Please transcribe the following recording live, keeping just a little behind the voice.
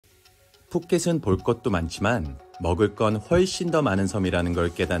푸켓은 볼 것도 많지만 먹을 건 훨씬 더 많은 섬이라는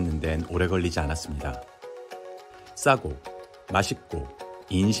걸 깨닫는 데는 오래 걸리지 않았습니다. 싸고 맛있고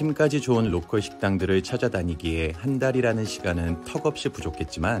인심까지 좋은 로컬 식당들을 찾아다니기에 한 달이라는 시간은 턱없이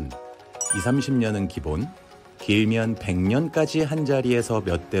부족했지만 20-30년은 기본, 길면 100년까지 한자리에서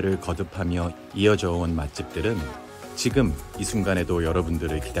몇 대를 거듭하며 이어져 온 맛집들은 지금 이 순간에도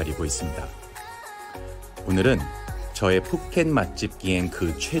여러분들을 기다리고 있습니다. 오늘은 저의 푸켓 맛집 기행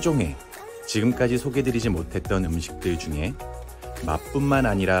그 최종회, 지금까지 소개드리지 못했던 음식들 중에 맛뿐만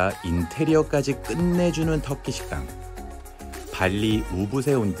아니라 인테리어까지 끝내주는 터키 식당, 발리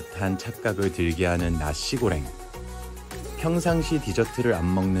우붓에 온 듯한 착각을 들게 하는 나시고랭, 평상시 디저트를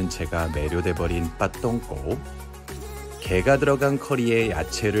안 먹는 제가 매료돼버린 빠똥꼬, 게가 들어간 커리에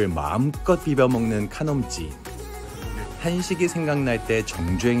야채를 마음껏 비벼먹는 카놈 찌인, 한식이 생각날 때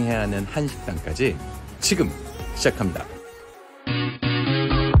정주행해야 하는 한식당까지 지금 시작합니다.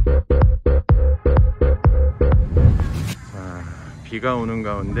 비가 오는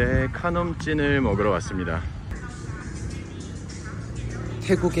가운데 카놈 찐을 먹으러 왔습니다.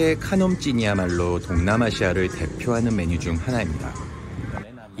 태국의 카놈 찐이야말로 동남아시아를 대표하는 메뉴 중 하나입니다.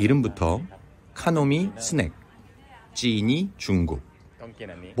 이름부터 카놈이 스낵, 찐이 중국.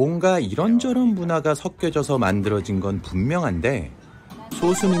 뭔가 이런저런 문화가 섞여져서 만들어진 건 분명한데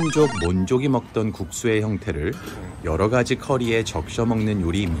소수민족 몬족이 먹던 국수의 형태를 여러 가지 커리에 적셔 먹는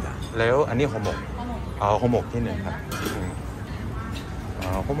요리입니다. 레오 아니 호목. 호목 되는 ผัก.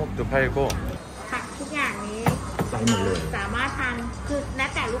 호목도 팔고. ทุกอย่างนี้สามารถทานคือแล้ว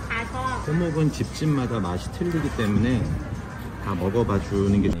แต่ลูกค้าชอบ 호목은 집집마다 맛이 틀리기 때문에 다 먹어봐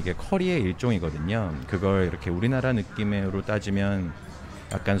주는 게 이게 커리의 일종이거든요. 그걸 이렇게 우리나라 느낌으로 따지면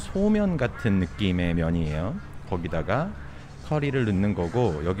약간 소면 같은 느낌의 면이에요. 거기다가 커리를 넣는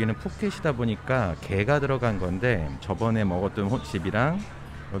거고, 여기는 푸켓이다 보니까 게가 들어간 건데 저번에 먹었던 집이랑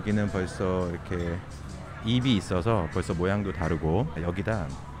여기는 벌써 이렇게 입이 있어서 벌써 모양도 다르고, 여기다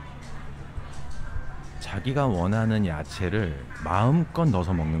자기가 원하는 야채를 마음껏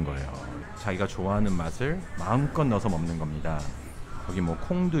넣어서 먹는 거예요. 자기가 좋아하는 맛을 마음껏 넣어서 먹는 겁니다. 여기 뭐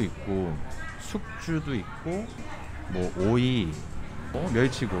콩도 있고 숙주도 있고 뭐 오이,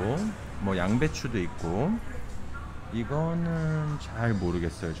 멸치고 뭐 양배추도 있고, 이거는 잘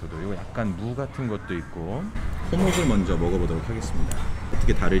모르겠어요. 저도 이거 약간 무 같은 것도 있고. 호목을 먼저 먹어보도록 하겠습니다.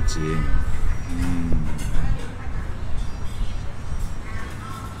 어떻게 다를지.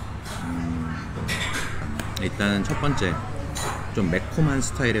 일단 첫 번째 좀 매콤한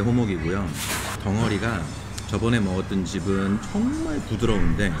스타일의 호목이고요. 덩어리가 저번에 먹었던 집은 정말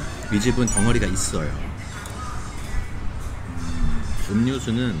부드러운데 이 집은 덩어리가 있어요.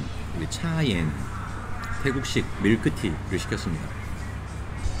 음료수는 차옌, 태국식 밀크티를 시켰습니다.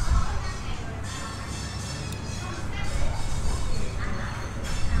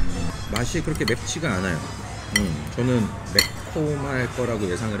 맛이 그렇게 맵지가 않아요. 저는 매콤할 거라고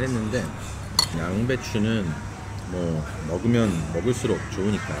예상을 했는데 양배추는 뭐 먹으면 먹을수록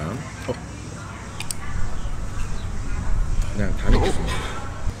좋으니까 그냥 다 넣겠습니다.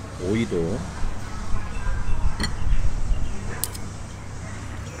 오이도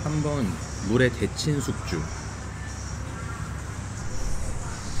한번 물에 데친 숙주.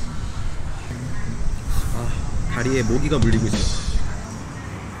 다리에 모기가 물리고 있어요.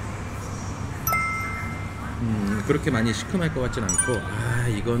 그렇게 많이 시큼할 것 같진 않고,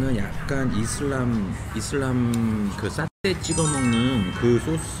 이거는 약간 이슬람 그 사태 찍어 먹는 그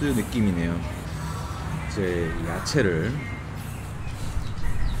소스 느낌이네요. 이제 야채를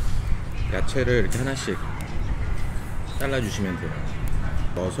이렇게 하나씩 잘라주시면 돼요.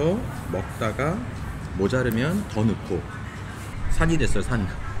 넣어서 먹다가 모자르면 더 넣고. 산이 됐어요, 산.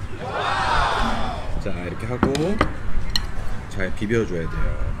 자, 이렇게 하고 잘 비벼줘야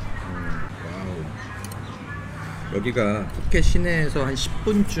돼요. 와우. 여기가 푸켓 시내에서 한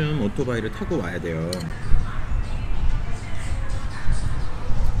 10분쯤 오토바이를 타고 와야 돼요.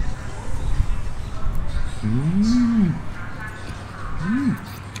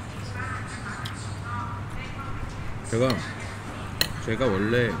 제가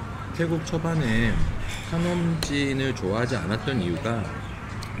원래 태국 초반에 카놈 찐을 좋아하지 않았던 이유가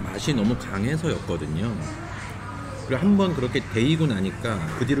맛이 너무 강해서였거든요. 그리고 한번 그렇게 데이고 나니까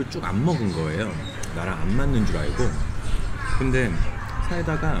그 뒤로 쭉 안 먹은 거예요. 나랑 안 맞는 줄 알고. 근데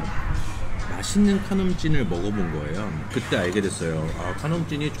살다가 맛있는 카놈 찐을 먹어본 거예요. 그때 알게 됐어요. 카놈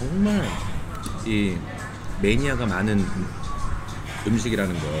찐이 정말 이 매니아가 많은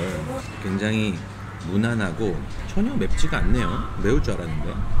음식이라는 걸. 굉장히 무난하고 전혀 맵지가 않네요. 매울 줄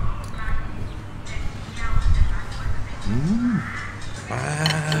알았는데.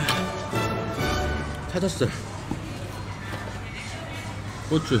 찾았어요.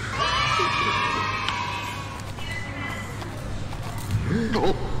 고추.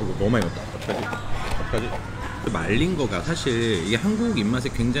 이거 너무 많이 넣었다. 어떡하지? 말린 거가 사실 이게 한국 입맛에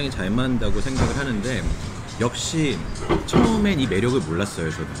굉장히 잘 맞는다고 생각을 하는데 역시 처음엔 이 매력을 몰랐어요.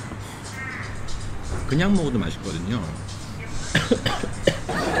 저도 그냥 먹어도 맛있거든요.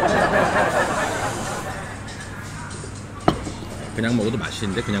 그냥 먹어도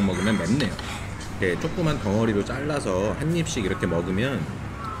맛있는데 그냥 먹으면 맵네요. 이렇게 조그만 덩어리로 잘라서 한 입씩 이렇게 먹으면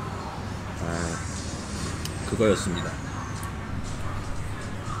그거였습니다.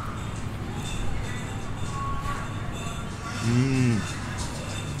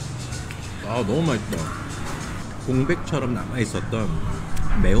 너무 맛있다. 공백처럼 남아있었던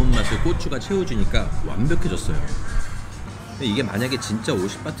매운맛을 고추가 채워주니까 완벽해졌어요. 근데 이게 만약에 진짜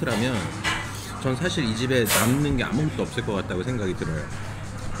 50바트라면 전 사실 이 집에 남는 게 아무것도 없을 것 같다고 생각이 들어요.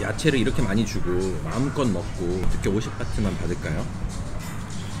 야채를 이렇게 많이 주고 마음껏 먹고 어떻게 50바트만 받을까요?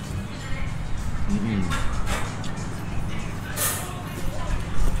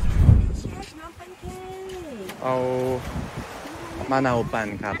 마나오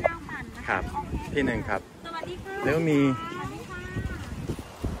반ครับ ครับพี่หนึ่งครับ สวัสดีค่ะ แล้วมี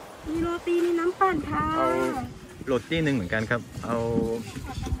มีโรตีมีน้ำปั่นค่ะ เอาโรตีหนึ่งเหมือนกันครับเอา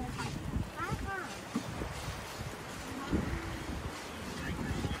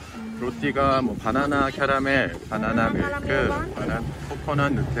로티가 뭐 바나나 캐러멜, 바나나 밀크,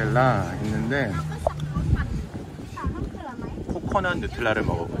 코코넛 누텔라 있는데 코코넛 누텔라를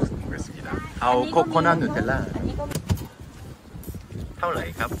먹어보겠습니다. 아우 코코넛 누텔라. เท่าไหร่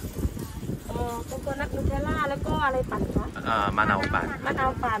ครับ โกโก้นัทนูเทลล่าแล้วก็อะไรปั่นคะ มะนาวปั่น มะนา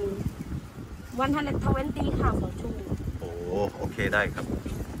วปั่น120ค่ะ2ชู โอเคได้ครับ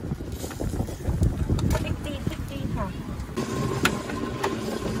 60ค่ะ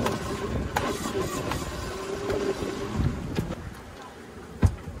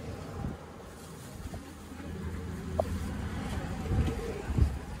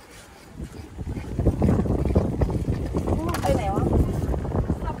ไปไหนวะ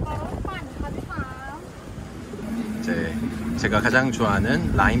สับปะรดปั่นค่ะพี่สาว 제가 가장 좋아하는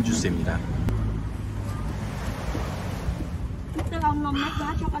라임 주스입니다. จะลองนมไหมคะ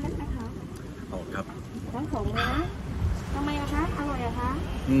ช็อกโกแลตไหมคะ ครับ ทั้งสองเลยนะทำไมอะคะอร่อยอะคะ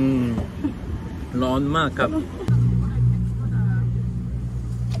ร้อนมากครับ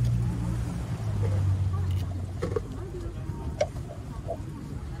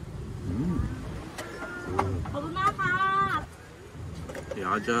ขอบคุณมากค่ะ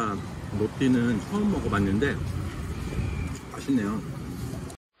야자 로띠는 처음 먹어봤는데 맛있네요.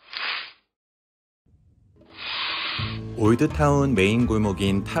 올드타운 메인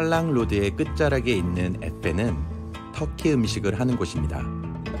골목인 탈랑로드의 끝자락에 있는 에페는 터키 음식을 하는 곳입니다.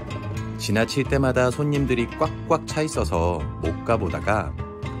 지나칠 때마다 손님들이 꽉꽉 차 있어서 못 가보다가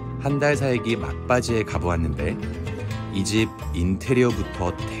한달살기 막바지에 가보았는데 이 집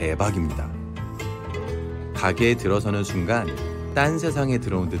인테리어부터 대박입니다. 가게에 들어서는 순간 딴 세상에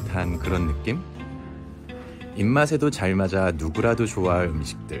들어온 듯한 그런 느낌? 입맛에도 잘 맞아 누구라도 좋아할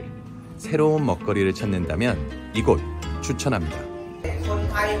음식들, 새로운 먹거리를 찾는다면 이곳 추천합니다. คน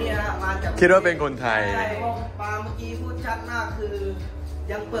ไทยเนี่ยมาจาก คิดว่าเป็นคนไทย ใช่เพราะมาเมื่อกี้พูดชัดมากคือ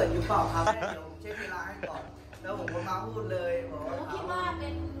ยังเปิดอยู่เปล่าครับเดี๋ยวผมเช็คเวลาให้ก่อนแล้วผมก็มาพูดเลยบอกว่า คิดว่าเป็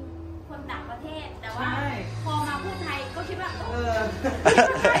นคนต่างประเทศแต่ว่าพอมาพูดไทยก็คิดว่า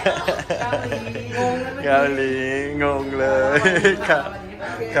เกาหลีงงเลย เกาหลีงงเลยครั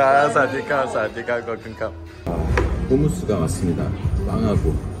บสวัสดีครับสวัสดีครับขอบคุณครับ호무스가 왔습니다.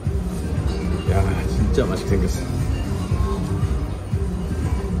 빵하고 야 진짜 맛있게 생겼어.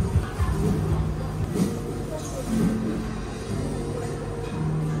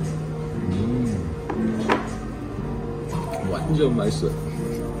 완전 맛있어요.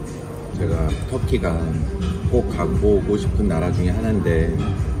 제가 터키가 꼭 가보고 싶은 나라 중에 하나인데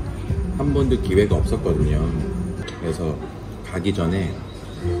한 번도 기회가 없었거든요. 그래서 가기 전에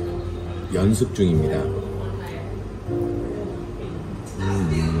연습 중입니다.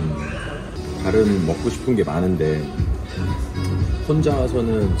 다른 먹고 싶은 게 많은데 혼자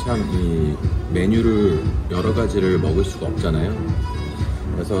와서는 참 이 메뉴를 여러 가지를 먹을 수가 없잖아요.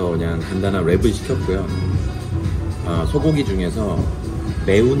 그래서 그냥 간단한 랩을 시켰고요. 소고기 중에서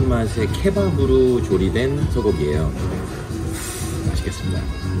매운맛의 케밥으로 조리된 소고기예요. 맛있겠습니다.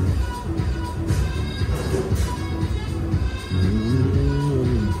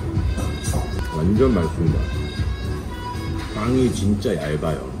 완전 맛있습니다. 빵이 진짜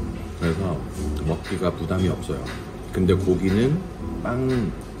얇아요. 그래서 먹기가 부담이 없어요. 근데 고기는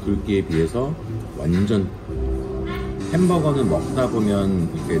빵 굵기에 비해서 완전 햄버거는 먹다 보면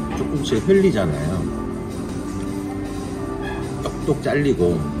이렇게 조금씩 흘리잖아요. 똑똑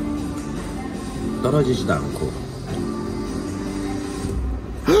잘리고 떨어지지도 않고.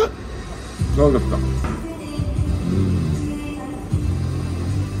 어렵다.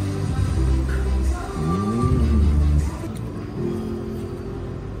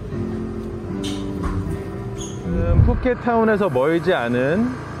 푸켓타운에서 멀지 않은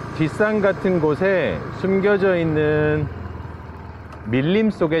뒷산 같은 곳에 숨겨져 있는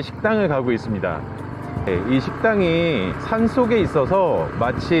밀림 속의 식당을 가고 있습니다. 이 식당이 산 속에 있어서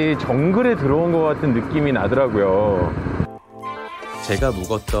마치 정글에 들어온 것 같은 느낌이 나더라고요. 제가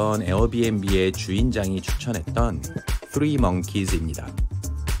묵었던 에어비앤비의 주인장이 추천했던 Three Monkeys입니다.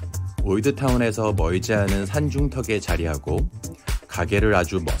 올드타운에서 멀지 않은 산중턱에 자리하고 가게를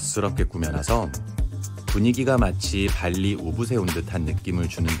아주 멋스럽게 꾸며놔서 분위기가 마치 발리 우붓에 온 듯한 느낌을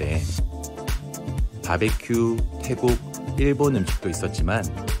주는데, 바베큐, 태국, 일본 음식도 있었지만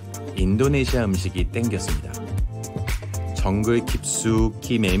인도네시아 음식이 땡겼습니다. 정글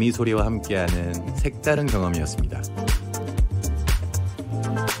깊숙이 매미 소리와 함께하는 색다른 경험이었습니다.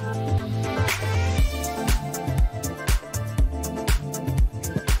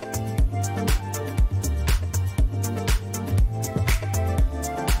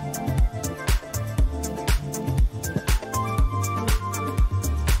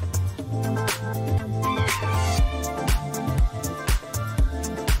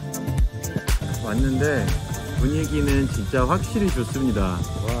 왔는데 분위기는 진짜 확실히 좋습니다. 와,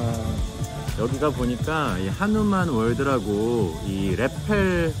 여기가 보니까 이 하누만 월드라고 이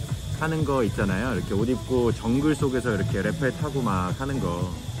레펠 하는 거 있잖아요. 이렇게 옷 입고 정글 속에서 이렇게 레펠 타고 막 하는 거,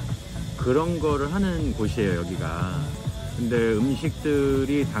 그런 거를 하는 곳이에요 여기가. 근데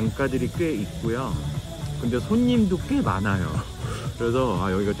음식들이 단가들이 꽤 있고요. 근데 손님도 꽤 많아요. 그래서 아,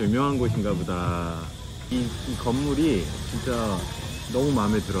 여기가 좀 유명한 곳인가 보다. 이 건물이 진짜 너무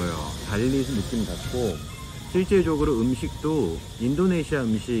마음에 들어요. 발리 느낌 같고, 실질적으로 음식도 인도네시아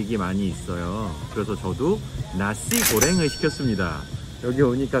음식이 많이 있어요. 그래서 저도 나시 고랭을 시켰습니다. 여기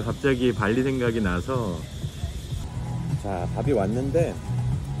오니까 갑자기 발리 생각이 나서. 자, 밥이 왔는데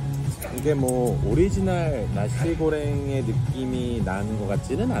이게 뭐 오리지널 나시 고랭의 느낌이 나는 것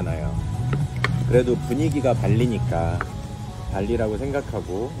같지는 않아요. 그래도 분위기가 발리니까 발리라고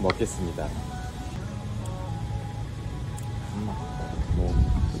생각하고 먹겠습니다.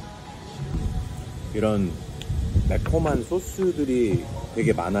 이런 매콤한 소스들이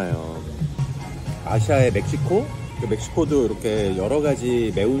되게 많아요. 아시아의 멕시코? 멕시코도 이렇게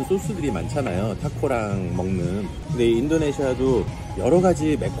여러가지 매운 소스들이 많잖아요. 타코랑 먹는. 근데 인도네시아도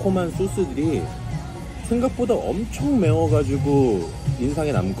여러가지 매콤한 소스들이 생각보다 엄청 매워가지고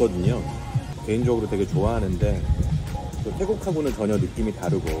인상에 남거든요. 개인적으로 되게 좋아하는데 또 태국하고는 전혀 느낌이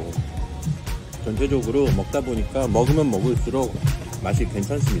다르고, 전체적으로 먹다 보니까 먹으면 먹을수록 맛이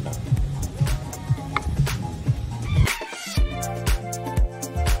괜찮습니다.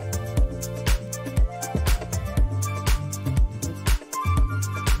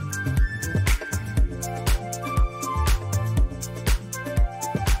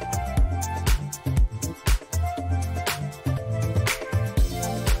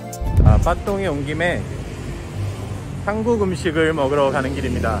 파통에 온 김에 한국 음식을 먹으러 가는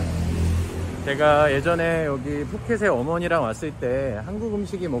길입니다. 제가 예전에 여기 푸켓에 어머니랑 왔을 때 한국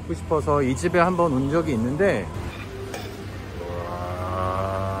음식이 먹고 싶어서 이 집에 한번 온 적이 있는데,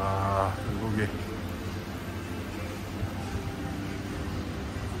 와, 한국이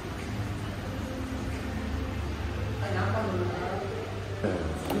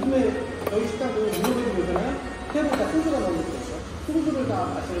요즘에 저희 식당도 무료로 보잖아요. 해보다 소주가 나오고 있어요. 소주를 다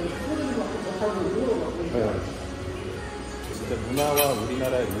마시는, 소주를 먹고 저하고 무료로 먹고 있어요. 진짜 문화와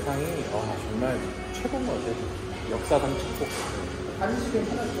우리나라의 의상이 정말 최고인 것 같아요. 역사상 최고. 한식은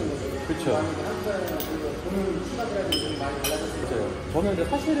하나씩인 거죠. 그렇죠. 한국 사람이나 보는 시각이라든지 좀 많이 달라졌어요. 맞아요. 저는 근데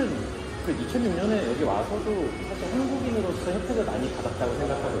사실은 그 2006년에 여기 와서도 사실 한국인으로서 혜택을 많이 받았다고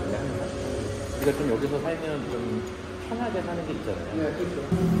생각하거든요. 우리가 좀 여기서 살면 좀 편하게 사는 게 있잖아요. 네, 그렇죠.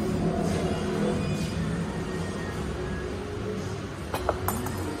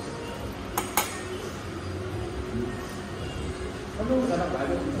 한국은 가장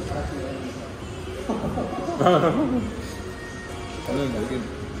말도 좀 잘하시네요. 저는 여기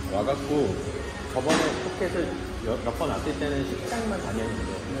와갖고 저번에 푸켓을 몇 번 왔을 때는 식당만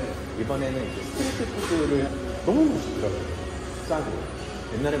다녔는데, 이번에는 이제 스트리트 푸드를 너무 맛있더라고요. 싸고.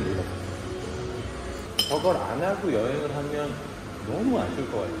 옛날엔 몰랐어요. 저걸 안 하고 여행을 하면 너무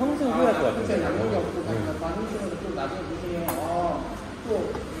아쉬울 것 같아요. 평생 후회할 것 같은데. 양념이 없고 많으시면 또 나중에 보시면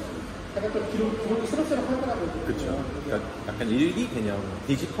또 약간 또 기록이 새록새록 하더라고요. 그렇죠. 그러니까 약간 일기 개념,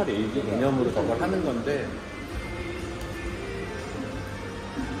 디지털 일기 개념으로 저걸 하는 건데,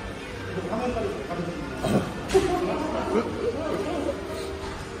 화면까지 가르쳐줍니다.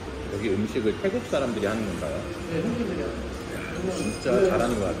 여기 음식을 태국 사람들이 하는 건가요? 네, 형님들이요. 진짜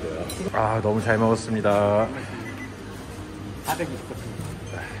잘하는 것 같아요. 아, 너무 잘 먹었습니다. 420%.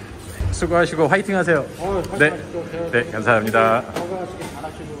 수고하시고 화이팅 하세요. 네, 감사합니다. 건강하시게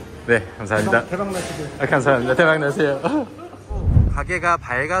잘하시고. 네, 감사합니다. 대박 나시고. 아, 감사합니다. 대박 나세요. 가게가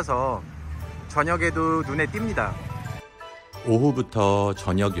밝아서 저녁에도 눈에 띕니다. 오후부터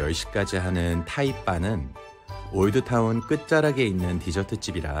저녁 10시까지 하는 타이빠는 올드타운 끝자락에 있는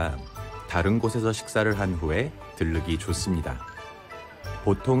디저트집이라 다른 곳에서 식사를 한 후에 들르기 좋습니다.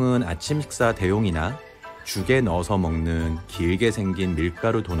 보통은 아침 식사 대용이나 죽에 넣어서 먹는 길게 생긴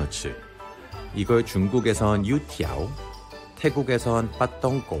밀가루 도너츠, 이걸 중국에선 유티아오, 태국에선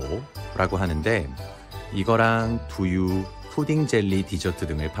빠똥꼬라고 하는데 이거랑 두유, 푸딩 젤리 디저트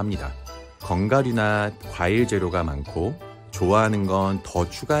등을 팝니다. 견과류나 과일 재료가 많고 좋아하는 건 더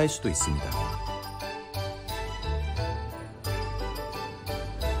추가할 수도 있습니다.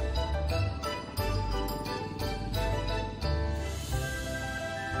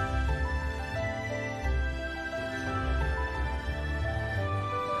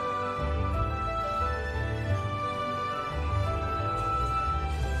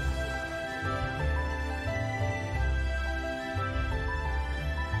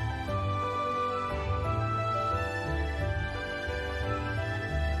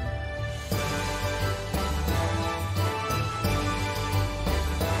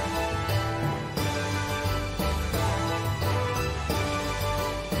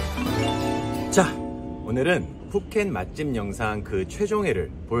 자, 오늘은 푸켓 맛집 영상 그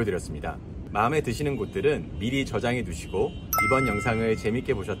최종회를 보여드렸습니다. 마음에 드시는 곳들은 미리 저장해 두시고 이번 영상을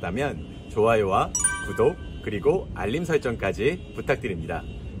재밌게 보셨다면 좋아요와 구독 그리고 알림 설정까지 부탁드립니다.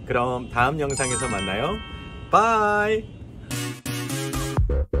 그럼 다음 영상에서 만나요. 바이!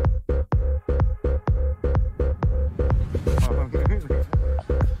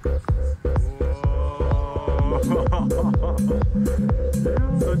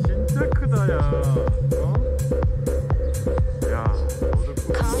 너 진짜 크다, 야. 야, 너도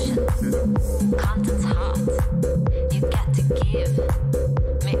Content's hot. You got to give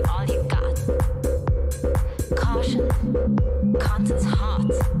me all you got. Caution, content's hot.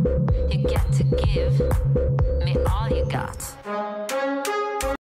 You got to give me all you got.